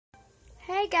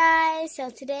Hey guys, so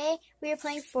today we are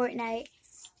playing Fortnite,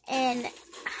 and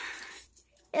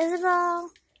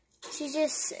Isabel, she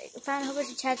just found a whole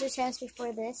bunch of treasure chests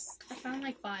before this. I found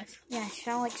like 5. Yeah, she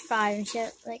found like 5 and she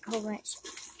had like a whole bunch.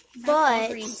 But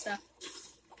But stuff.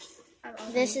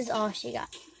 this is all she got.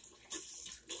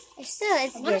 It's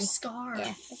good. I want a scar.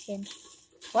 Yeah, it's good.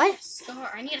 What?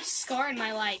 Scar. I need a scar in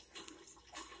my life.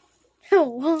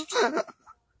 What? It's a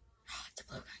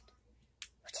blue gun.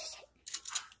 What is it?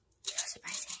 So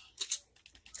surprising.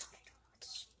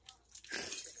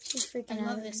 She's freaking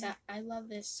out. I love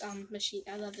this machine.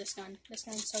 I love this gun. This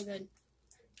gun's so good.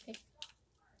 Okay.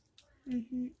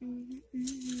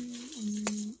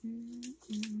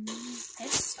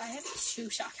 I have 2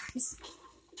 shotguns.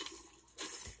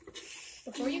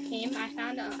 Before you came, I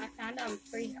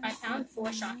found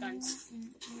 4 shotguns.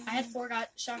 I had 4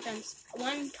 shotguns.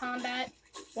 1 combat,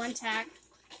 1 tac,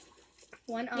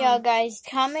 1 Yo guys,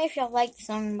 comment if y'all like the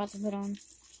song I'm about to put on.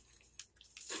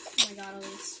 Oh my god,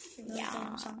 Elise.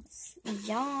 Yes.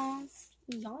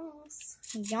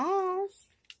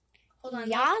 Hold on.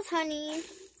 Yes, honey.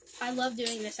 I love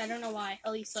doing this. I don't know why.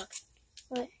 Elise, look.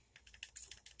 What?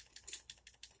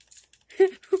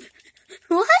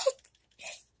 What?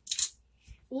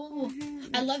 Ooh,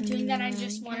 I love doing that. I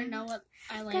just want to know what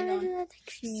I land on.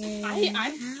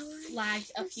 I've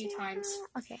lagged a few times.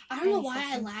 Okay. I don't know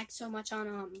why I lagged so much on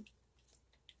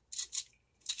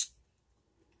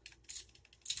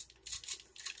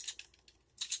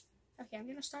Okay, I'm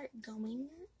gonna start going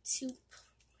to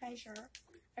treasure.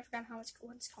 I forgot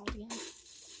what it's called again.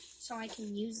 So I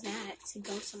can use that to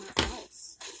go somewhere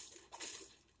else.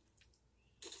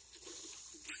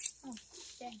 Oh,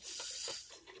 dang.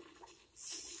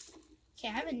 Okay,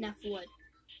 I have enough wood.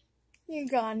 You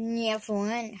got enough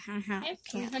one. I have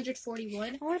 340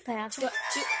 wood. I want to pass. Not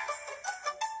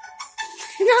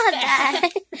that.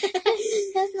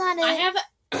 That's not it.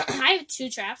 I have 2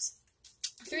 traps.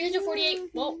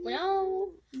 348. Well,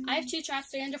 no. I have 2 traps.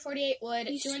 348 wood.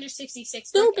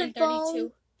 266 wood, and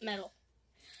 32 metal.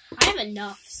 I have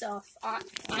enough stuff. I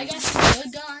got some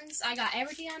good guns. I got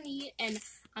everything I need, and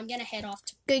I'm gonna head off.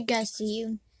 Good guns to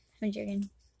you. I'm joking.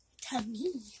 To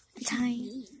me.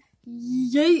 Time.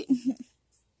 Yay.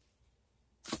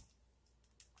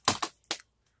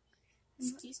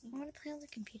 Excuse me. I want to play on the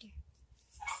computer.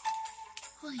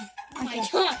 Oh my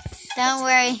god. Don't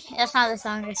worry. That's not the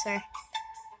song, I swear.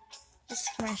 Just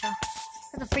a commercial. I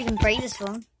have to freaking break this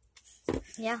phone.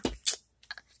 Yeah.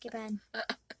 Get bad.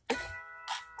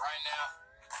 Right now.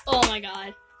 Oh my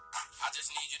god. I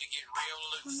just need you to get real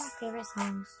One loose. of my favorite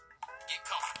songs. Get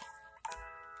comfortable.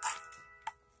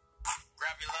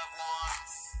 Grab your loved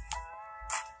ones.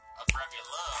 Or grab your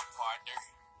love partner.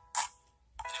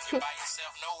 And if you're by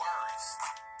yourself, no worries.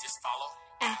 Just follow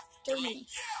After me.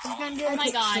 Oh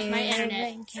my God, my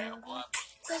internet.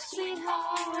 The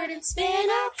sweetheart and spin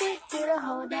up it through the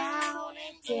hole down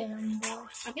and get 'em boy.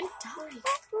 I'm gonna die.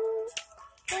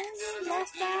 When you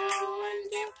left down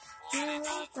and you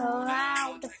walk around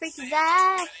with the freaky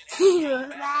that you look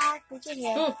like with your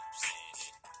head.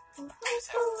 To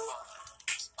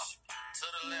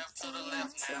the left, to the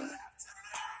left now.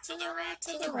 To the right, to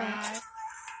To the the right. right.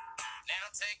 Now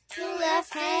take Your your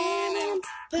left hand and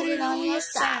put it on your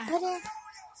side. Put it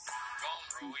Go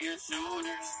through your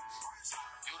shoulders.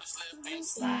 Do the slip and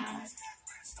slide.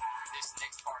 This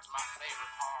next part's my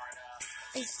favorite part.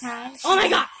 It's time. Oh my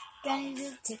god! Gonna do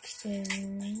texture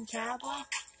and cowboy.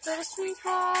 For the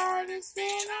sweetheart and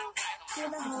spin out to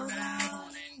the whole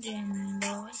down and get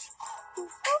boy.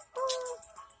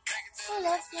 So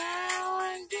let's now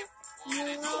and dip. You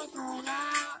won't go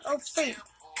down. Oh, free.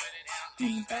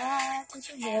 And back with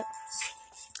your hip.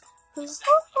 To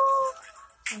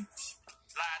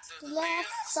the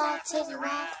left, side to the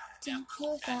right. Don't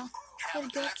pull down. Have a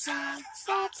good time.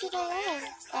 Side to the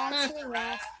left, side to the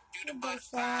right. The big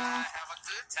side.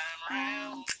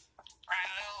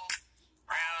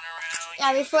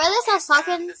 Yeah, before this, I was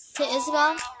talking to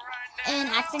Isabel and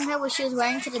asking her what she was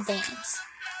wearing to the dance.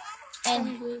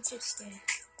 And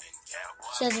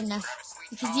she doesn't know.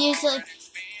 Because usually,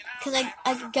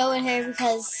 I could go with her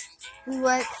because we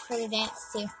work for the dance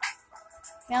too.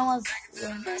 We almost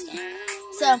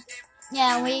So,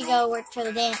 yeah, we go work for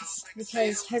the dance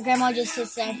because her grandma just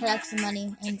sits there and collects some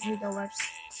money and we go work.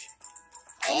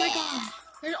 Oh my god.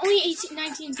 There's only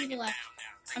 19 people left.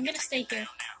 I'm gonna stay here.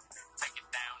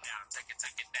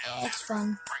 Yeah, it's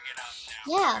fun.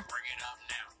 Yeah.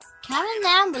 Comment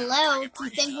down below if you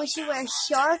think we should wear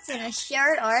shorts and a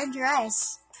shirt or a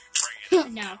dress.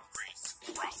 No.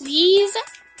 Please.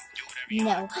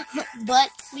 No. But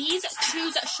Please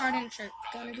choose a shirt and shirt.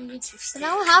 Gotta be I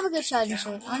don't have a good shirt and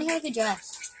shirt. I only have a good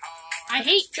dress. I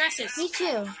hate dresses. Me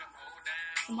too.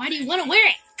 And why do you want to wear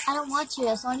it? I don't want to.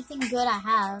 That's the only thing good I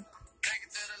have.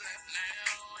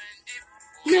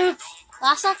 No.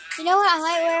 Last time, you know what? I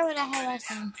might wear what I had last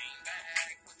time.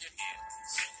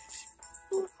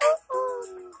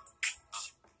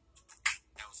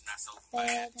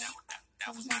 Bad.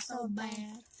 That was not so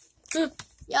bad.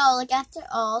 Yo, like after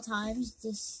all times,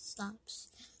 this stops.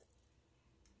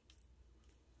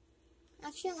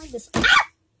 Actually, I like this. Ah!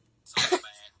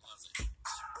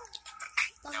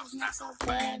 That was not so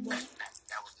bad.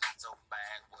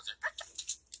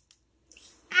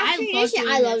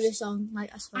 I love this song.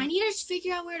 Like, I swear. I need to just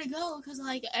figure out where to go because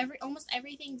like almost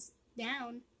everything's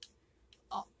down.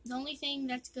 Oh, the only thing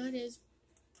that's good is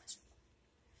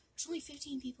there's only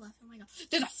 15 people left. Oh my god,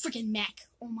 there's a freaking mech.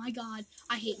 Oh my god,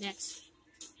 I hate mechs.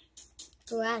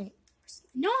 Go at it.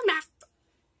 No, I'm not.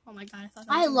 Oh my god, I thought.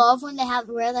 That I was love when they have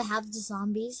the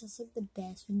zombies. That's like the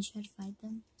best when you try to fight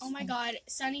them. Oh my god,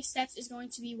 Sunny Steps is going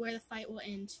to be where the fight will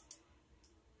end.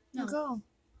 No, Go.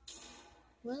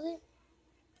 Will it?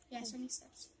 Yeah, Sunny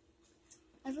Steps.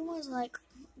 Everyone's like,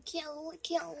 can't look.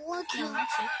 No,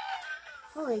 actually,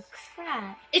 Holy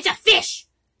crap! it's a fish.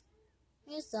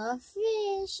 It's a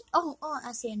fish. Oh,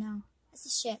 I see it now. It's a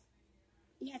ship.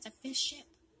 Yeah, it's a fish ship.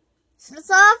 It's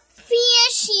a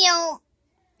fish, yo.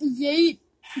 Yeet.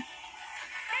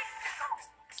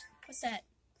 What's that?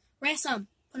 Ransom.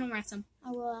 Put on ransom.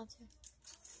 I will have to.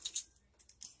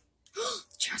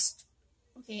 Just.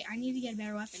 Okay, I need to get a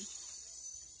better weapon.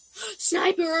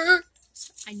 Sniper!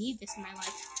 I need this in my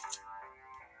life.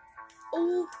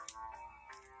 Oh.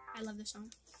 I love this song.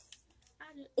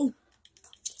 Oh.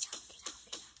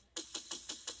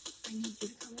 I need you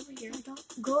to come over here.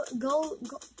 Go.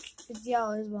 It's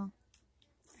y'all as well.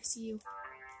 I see you.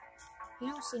 You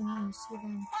don't see me, you see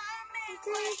them.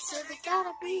 Great, so they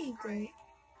gotta be great.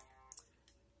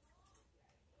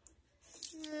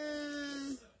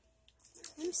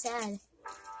 I'm sad.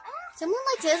 Someone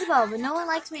likes Isabel, but no one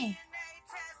likes me.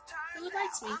 Who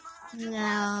likes me?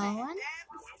 No one.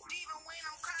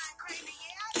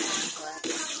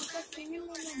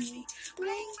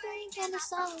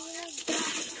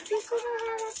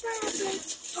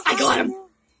 I got him!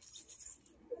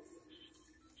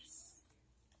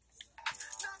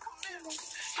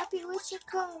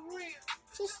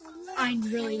 I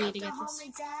really need to get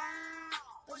this.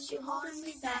 But you holding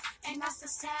me back, and that's the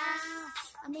sound.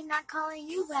 I mean, not calling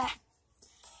you back.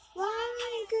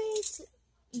 Why great?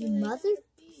 You mother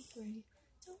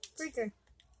freaker.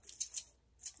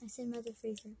 I said mother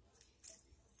freaker.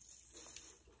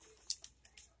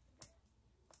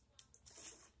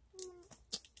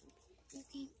 You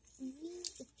can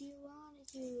if you wanted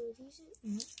to.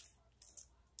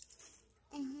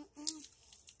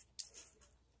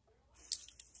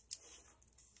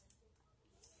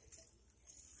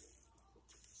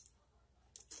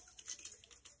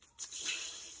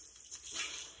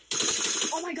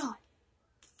 Oh my god.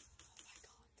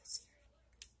 That's scary.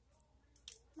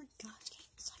 Oh my god,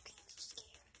 stop getting so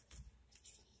scared.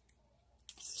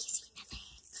 You see nothing.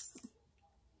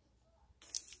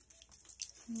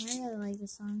 I really like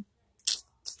this song.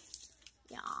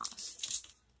 Yeah.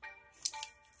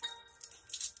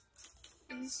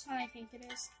 Is this what I think it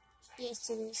is? Yes,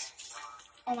 it is.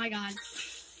 Oh my god.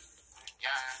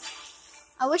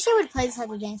 I wish I would play this type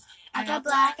of dance. I got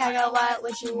black, I got white,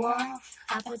 what you want?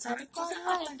 I put something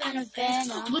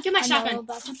Look at my shotgun.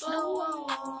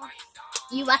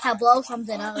 You about to blow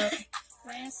something up.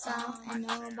 So I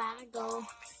know about to go.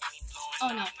 Oh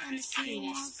no.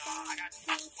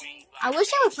 I wish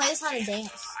I would play this type of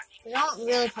dance. We don't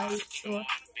really play.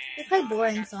 We play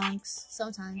boring songs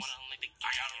sometimes.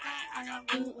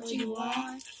 What you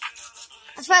want?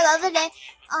 That's why the other day,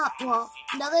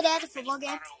 the other day at the football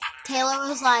game, Taylor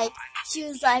was like, she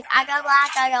was like, I got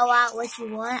black, I got white, what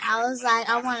you want? I was like,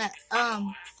 I want to, I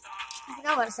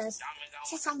forgot what it says. It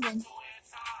said something.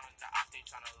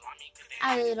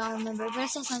 I really don't remember, but it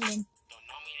said something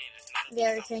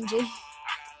very cringy.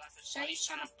 Should I just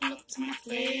try to pull up to my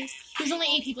place? There's only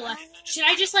 8 people left. Should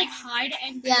I just like hide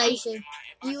and Yeah, you should.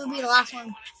 You would be the last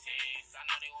one.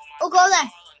 Oh, go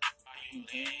there.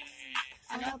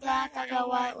 I got black, I got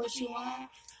white, what you want?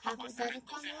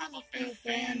 Hypothetical, I'm a big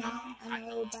fan. I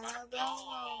know about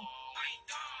blow.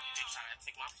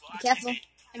 Be careful.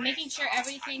 I'm making sure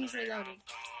everything's reloaded.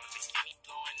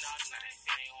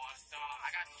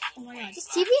 Oh my god. This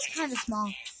TV is kind of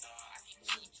small.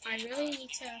 I really need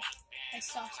to. I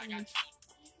saw someone.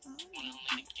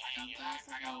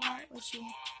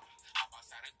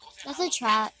 That's a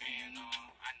trap.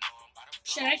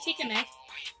 Should I take the mech?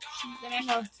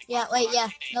 No. Yeah, wait, yeah.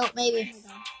 No, maybe.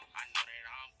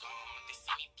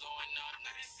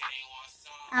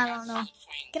 I don't know.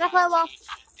 Can I play a ball?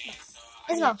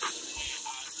 Let's go.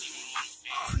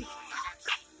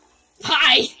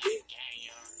 Pie!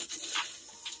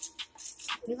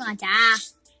 You're gonna die.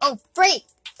 Oh, freak!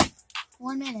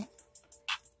 1 minute.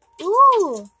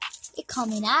 Ooh! It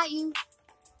coming at you.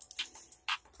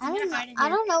 I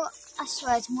don't know. I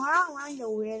swear, tomorrow I'm wearing the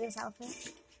weirdest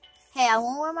outfit. Hey, I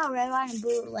won't wear my red, white, and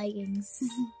blue leggings.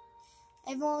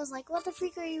 Everyone was like, what the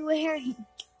freak are you wearing?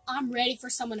 I'm ready for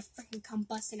someone to freaking come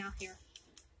busting out here.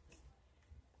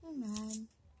 Oh, man.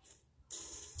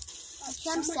 I'm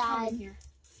Someone come sad. in here.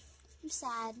 I'm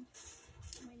sad.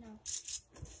 I know.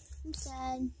 I'm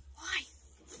sad. Why?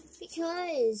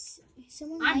 Because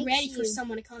someone I'm likes ready you. for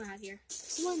someone to come out here.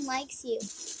 Someone likes you.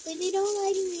 But they don't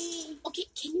like me. Okay,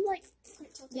 can you like...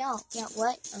 Yo,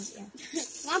 what? Oh, yeah.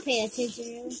 I'm not paying attention,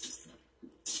 really.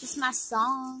 It's my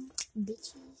song,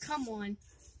 bitches. Come on.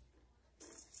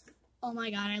 Oh my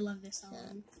god, I love this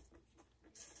song.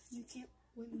 You can't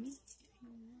win me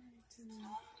if you wanted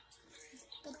to.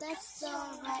 But that's the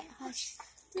right hush.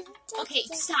 Okay,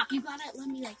 stop. You gotta let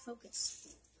me, like, focus.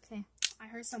 Okay. I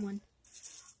heard someone.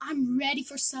 I'm ready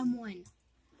for someone.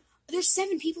 There's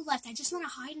 7 people left. I just want to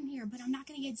hide in here, but I'm not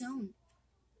gonna get zoned.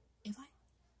 If I...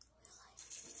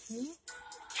 Hmm?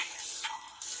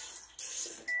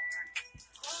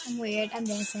 I'm weird. I'm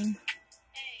dancing.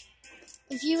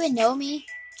 If you would know me,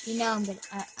 you know I'm good.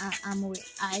 I'm weird.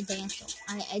 I dance.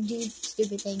 I do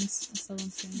stupid things. That's all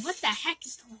I'm saying. What the heck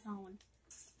is going on?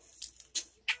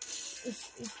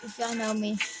 If y'all know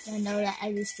me, y'all know that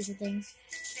I do stupid things.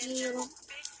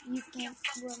 You can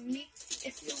for me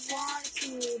if you want to.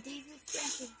 This is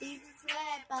special. This is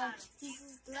red, but this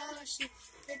is blush.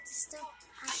 Let the stuff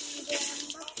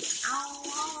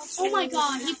Oh my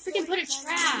god, he freaking put a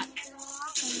trap.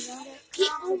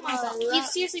 Oh my god, he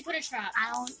seriously put a trap.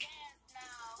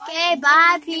 Okay,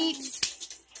 bye, peeps.